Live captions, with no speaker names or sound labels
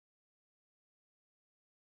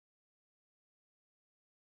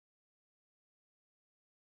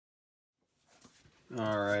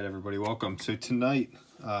All right, everybody, welcome. So tonight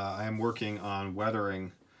I am working on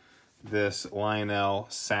weathering this Lionel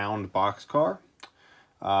Sound Boxcar.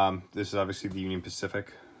 This is obviously the Union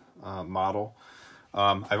Pacific model.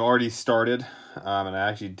 I've already started and I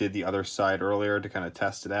actually did the other side earlier to kind of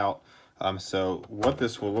test it out. So what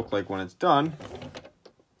this will look like when it's done,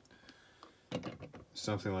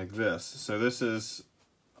 something like this. So this is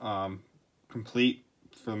complete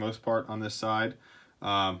for the most part on this side.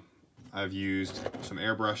 I've used some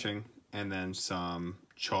airbrushing and then some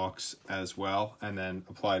chalks as well, and then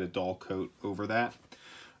applied a dull coat over that.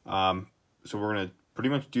 So we're going to pretty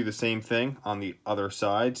much do the same thing on the other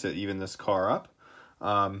side to even this car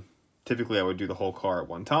up. Typically I would do the whole car at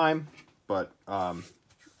one time, but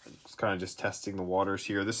it's kind of just testing the waters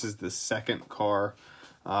here. This is the second car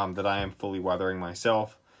that I am fully weathering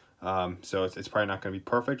myself. So it's probably not going to be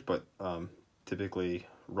perfect, but typically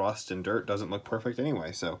rust and dirt doesn't look perfect anyway.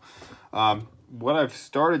 So what I've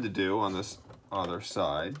started to do on this other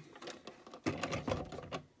side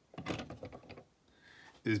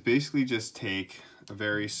is basically just take a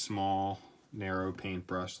very small narrow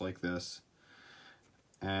paintbrush like this,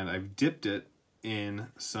 and I've dipped it in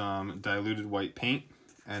some diluted white paint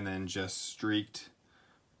and then just streaked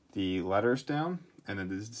the letters down, and then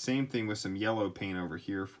the same thing with some yellow paint over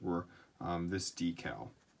here for this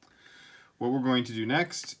decal. What we're going to do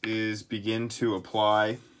next is begin to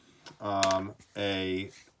apply a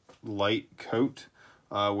light coat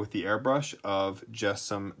with the airbrush of just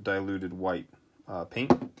some diluted white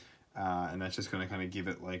paint. And that's just going to kind of give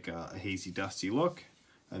it like a hazy, dusty look.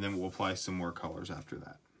 And then we'll apply some more colors after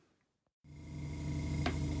that.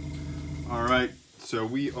 All right, so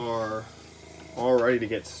we are all ready to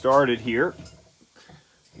get started here.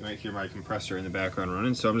 You might hear my compressor in the background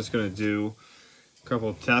running. So I'm just going to do a couple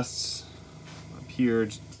of tests here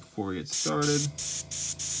just before we get started.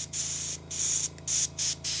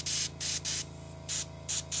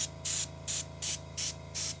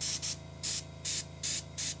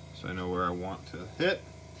 So I know where I want to hit,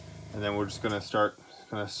 and then we're just going to start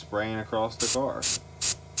kind of spraying across the car.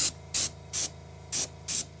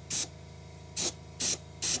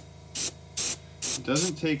 It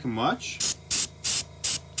doesn't take much.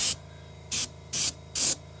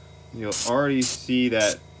 You'll already see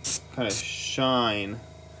that kind of shine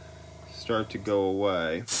start to go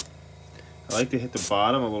away. I like to hit the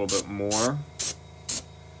bottom a little bit more.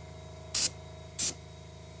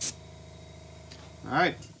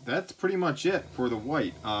 Alright, that's pretty much it for the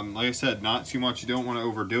white. Like I said, not too much. You don't want to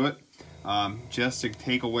overdo it. Just to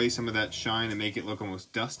take away some of that shine and make it look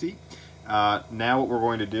almost dusty. Now what we're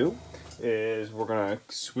going to do is we're going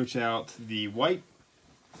to switch out the white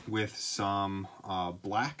with some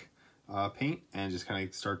black paint and just kind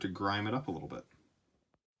of start to grime it up a little bit.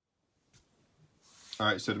 All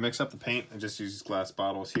right, so to mix up the paint, I just use glass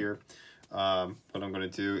bottles here. What I'm going to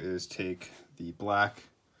do is take the black,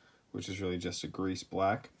 which is really just a grease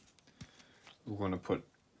black. We're going to put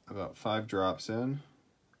about 5 drops in.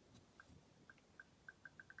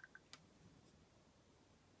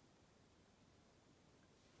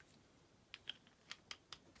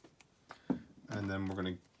 And then we're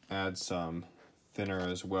going to add some thinner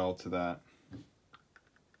as well to that.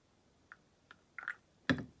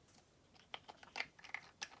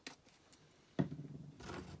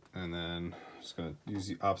 And then just going to use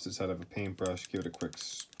the opposite side of a paintbrush, give it a quick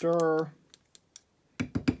stir.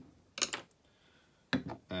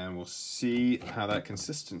 And we'll see how that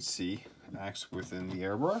consistency acts within the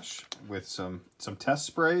airbrush with some test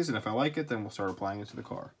sprays. And if I like it, then we'll start applying it to the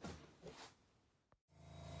car.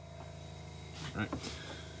 All right.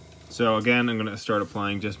 So again, I'm going to start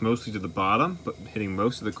applying just mostly to the bottom, but hitting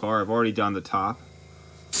most of the car. I've already done the top.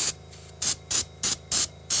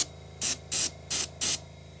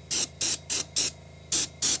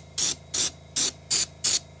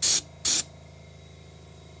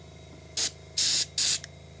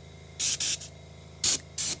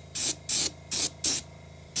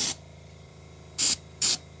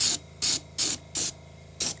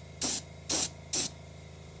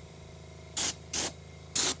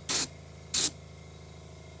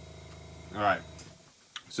 Alright,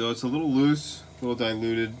 so it's a little loose, a little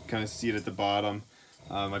diluted, kind of see it at the bottom.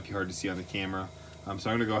 Might be hard to see on the camera. So I'm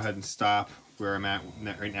going to go ahead and stop where I'm at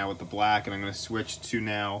right now with the black, and I'm going to switch to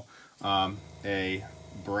now a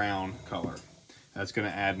brown color. That's going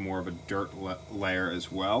to add more of a dirt layer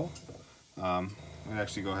as well. I'm going to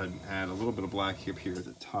actually go ahead and add a little bit of black here at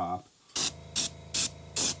the top.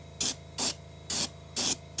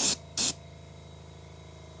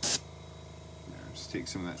 Take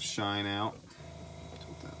some of that shine out,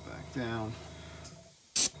 tilt that back down.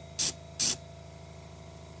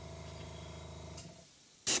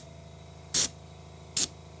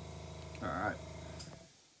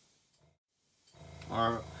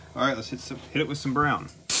 All right, let's hit it with some brown.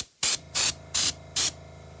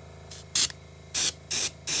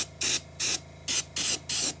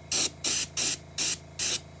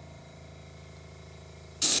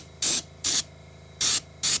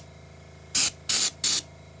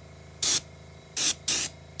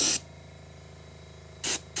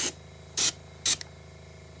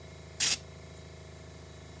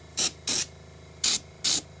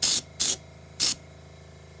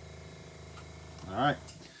 All right,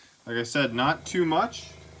 like I said, not too much.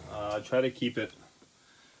 Try to keep it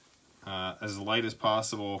as light as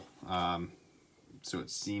possible so it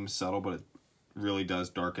seems subtle, but it really does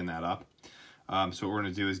darken that up. So what we're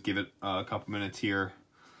going to do is give it a couple minutes here,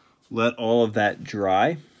 let all of that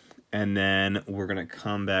dry, and then we're going to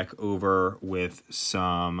come back over with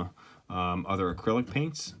some other acrylic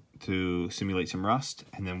paints to simulate some rust,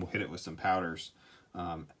 and then we'll hit it with some powders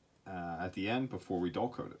at the end before we dull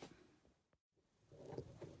coat it.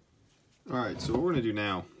 Alright, so what we're going to do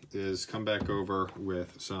now is come back over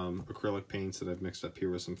with some acrylic paints that I've mixed up here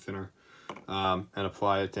with some thinner, and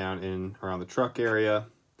apply it down in around the truck area,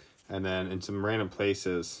 and then in some random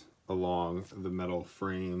places along the metal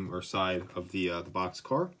frame or side of the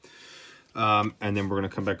Boxcar. And then we're going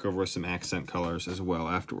to come back over with some accent colors as well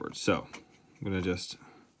afterwards. So I'm going to just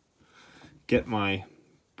get my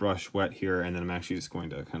brush wet here, and then I'm actually just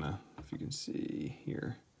going to kind of, if you can see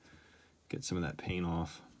here, get some of that paint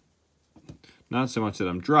off. Not so much that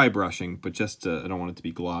I'm dry brushing, but just I don't want it to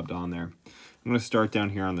be globbed on there. I'm going to start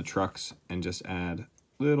down here on the trucks and just add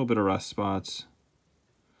a little bit of rust spots.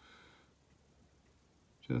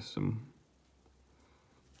 Just some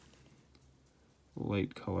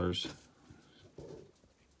light colors.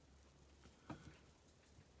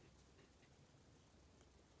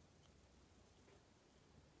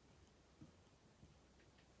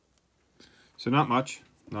 So not much,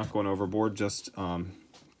 not going overboard, just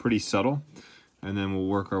pretty subtle. And then we'll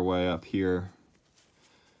work our way up here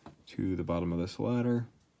to the bottom of this ladder.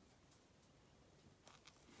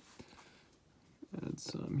 Add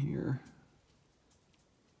some here.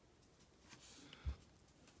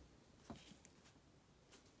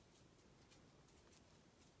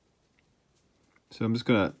 So I'm just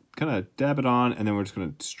gonna kind of dab it on, and then we're just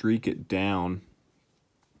gonna streak it down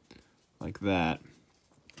like that.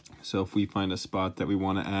 So if we find a spot that we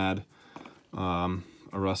want to add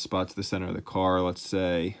a rust spot to the center of the car, let's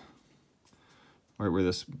say right where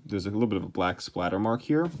there's a little bit of a black splatter mark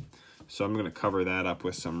here. So I'm going to cover that up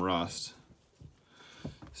with some rust.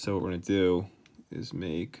 So what we're going to do is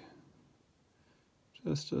make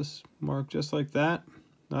just a mark just like that,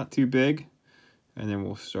 not too big, and then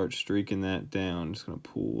we'll start streaking that down. Just going to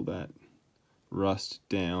pull that rust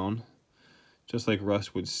down, just like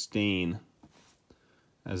rust would stain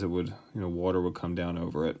as it would, water would come down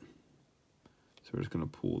over it. So we're just going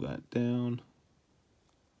to pull that down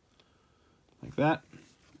like that,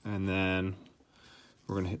 and then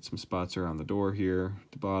we're going to hit some spots around the door here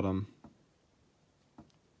at the bottom.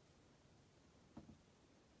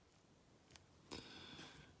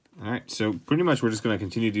 All right, so pretty much we're just going to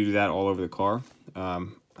continue to do that all over the car.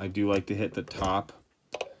 I do like to hit the top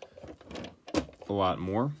a lot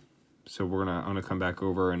more, so I'm gonna come back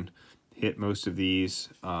over and hit most of these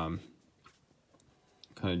kind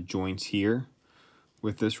of joints here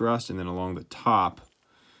with this rust, and then along the top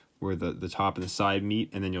where the top and the side meet,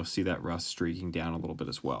 and then you'll see that rust streaking down a little bit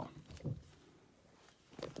as well.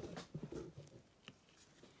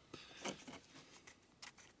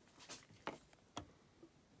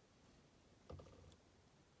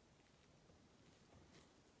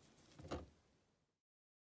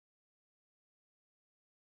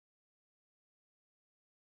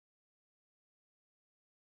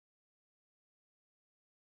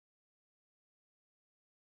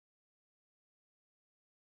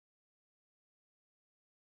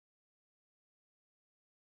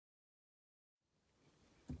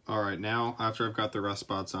 All right, now after I've got the rust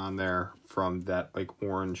spots on there from that like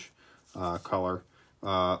orange color,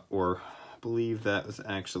 or I believe that was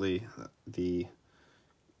actually the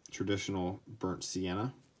traditional burnt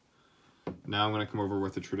sienna. Now I'm going to come over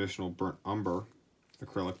with the traditional burnt umber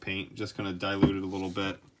acrylic paint, just going to dilute it a little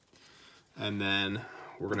bit, and then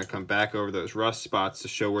we're going to come back over those rust spots to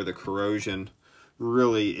show where the corrosion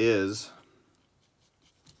really is.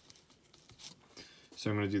 So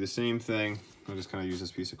I'm going to do the same thing. I'll just kind of use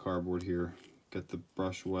this piece of cardboard here, get the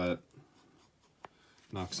brush wet,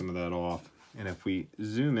 knock some of that off. And if we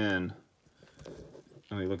zoom in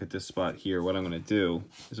and we look at this spot here, what I'm going to do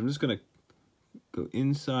is I'm just going to go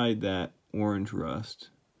inside that orange rust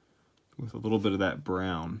with a little bit of that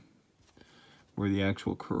brown where the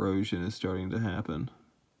actual corrosion is starting to happen.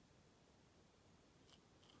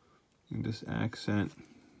 And just accent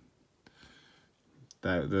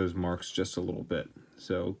those marks just a little bit.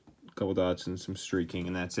 So a couple dots and some streaking,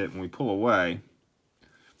 and that's it. When we pull away,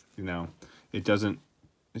 you know, it doesn't,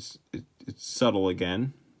 it's subtle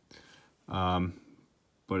again,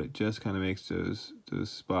 but it just kind of makes those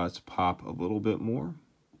spots pop a little bit more.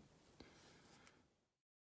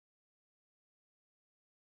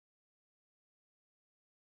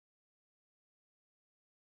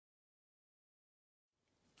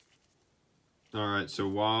 All right, so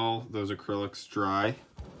while those acrylics dry,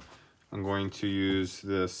 I'm going to use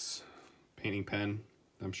this painting pen.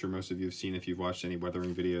 I'm sure most of you have seen if you've watched any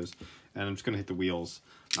weathering videos. And I'm just gonna hit the wheels.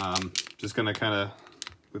 Just gonna kind of,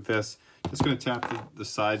 with this, just gonna tap the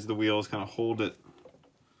sides of the wheels, kind of hold it,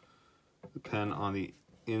 the pen on the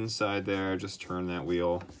inside there, just turn that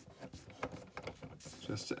wheel,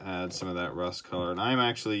 just to add some of that rust color. And I'm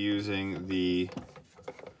actually using the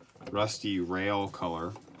Rusty Rail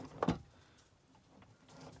color.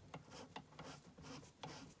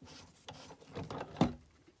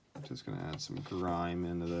 Just gonna add some grime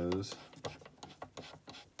into those.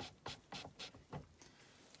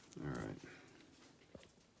 All right.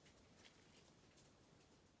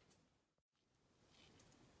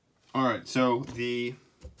 All right, so the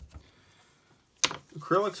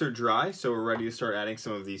acrylics are dry, so we're ready to start adding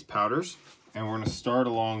some of these powders. And we're gonna start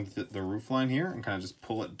along the roof line here and kind of just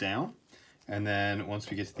pull it down. And then once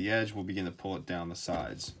we get to the edge, we'll begin to pull it down the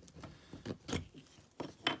sides.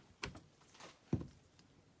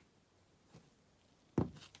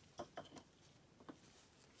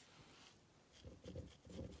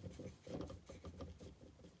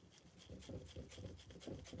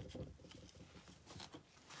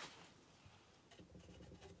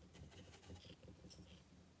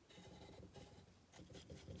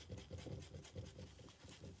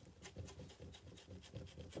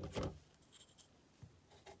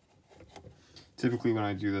 Typically when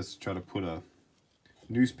I do this, I try to put a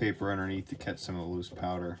newspaper underneath to catch some of the loose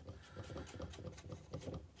powder.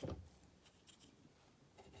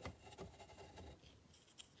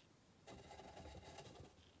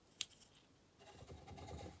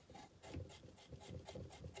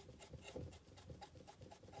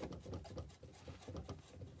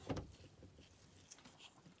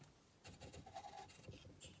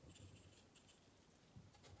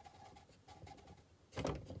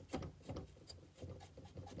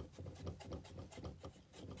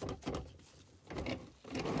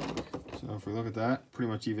 So if we look at that,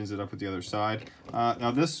 pretty much evens it up with the other side.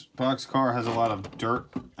 Now this Boxcar has a lot of dirt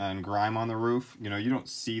and grime on the roof. You know, you don't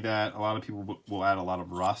see that. A lot of people will add a lot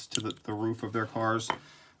of rust to the roof of their cars.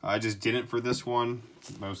 I just didn't for this one,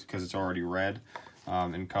 mostly because it's already red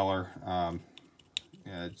in color.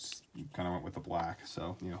 Yeah, it's kind of went with the black.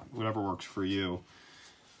 So, you know, whatever works for you.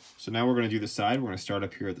 So now we're going to do the side. We're going to start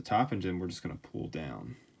up here at the top, and then we're just going to pull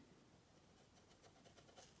down.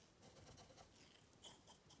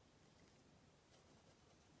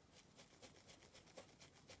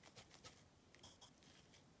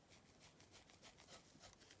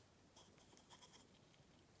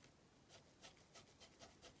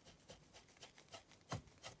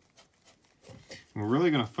 We're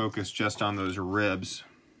really going to focus just on those ribs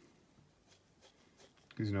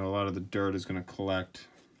because, you know, a lot of the dirt is going to collect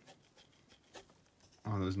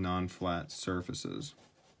on those non-flat surfaces.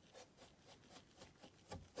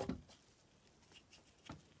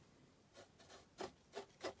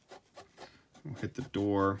 We'll hit the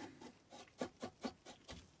door.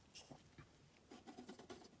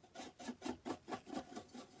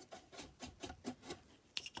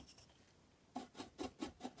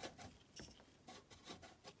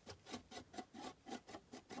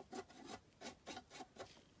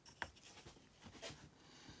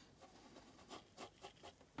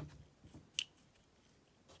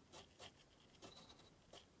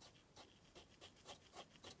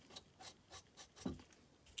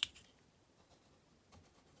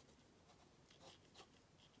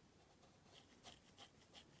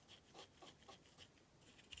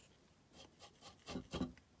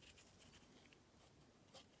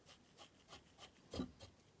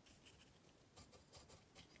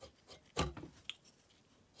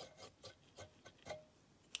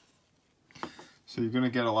 So you're going to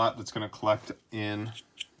get a lot that's going to collect in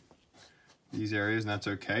these areas, and that's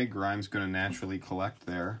okay. Grime's going to naturally collect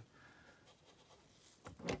there.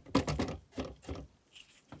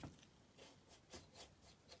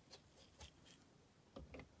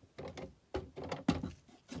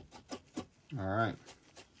 All right.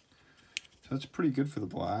 So that's pretty good for the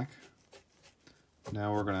black.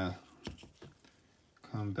 Now we're going to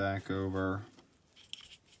come back over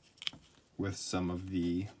with some of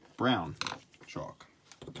the brown chalk.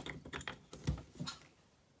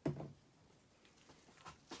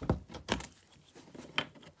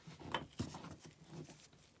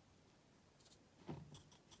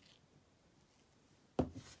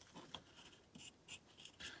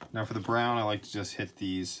 Now for the brown, I like to just hit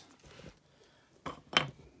these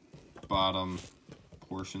bottom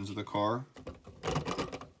portions of the car.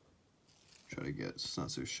 Try to get it's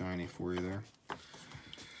not so shiny for you there. So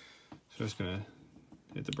just gonna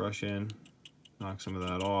hit the brush in, knock some of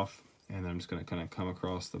that off, and then I'm just gonna kind of come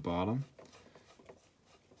across the bottom.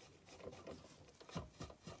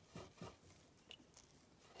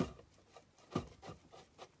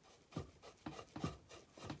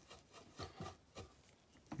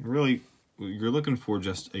 Really, you're looking for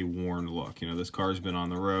just a worn look. You know, this car's been on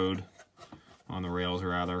the road, on the rails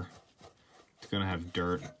rather. It's gonna have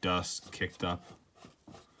dirt, dust kicked up.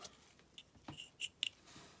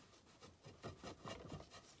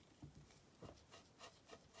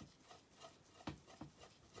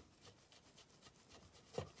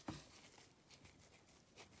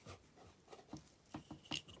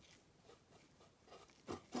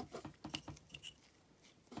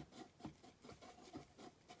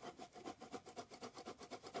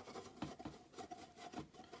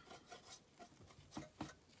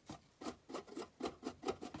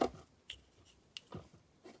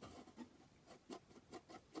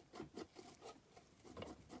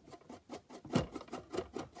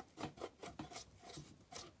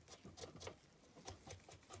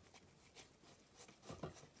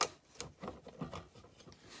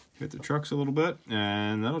 Hit the trucks a little bit,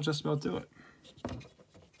 and that'll just about do it.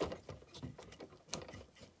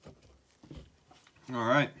 All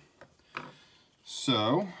right,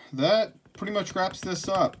 so that pretty much wraps this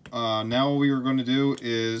up. Now what we are going to do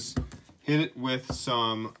is hit it with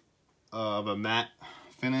some of a matte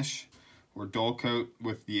finish or dull coat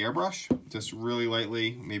with the airbrush, just really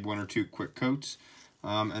lightly, maybe 1 or 2 quick coats,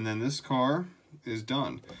 and then this car is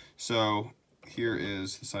done. So here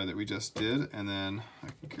is the side that we just did, and then I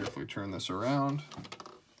can carefully turn this around.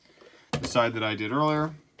 The side that I did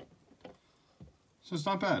earlier. So it's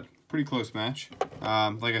not bad. Pretty close match.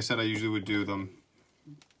 Like I said, I usually would do them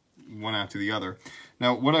one after the other.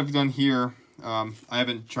 Now, what I've done here, I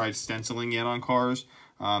haven't tried stenciling yet on cars,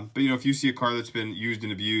 but you know, if you see a car that's been used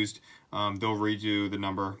and abused, they'll redo the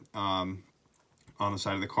number on the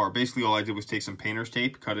side of the car. Basically, all I did was take some painter's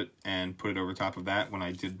tape, cut it, and put it over top of that when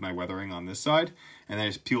I did my weathering on this side, and then I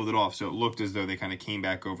just peeled it off, so it looked as though they kind of came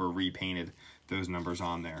back over, repainted those numbers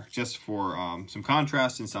on there, just for some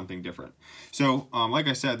contrast and something different. So, like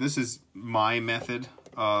I said, this is my method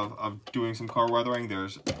of doing some car weathering.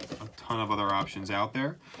 There's a ton of other options out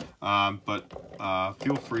there, but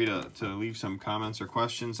feel free to leave some comments or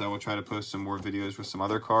questions. I will try to post some more videos with some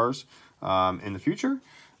other cars in the future,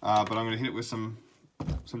 but I'm going to hit it with some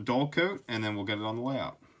dull coat, and then we'll get it on the way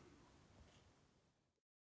out.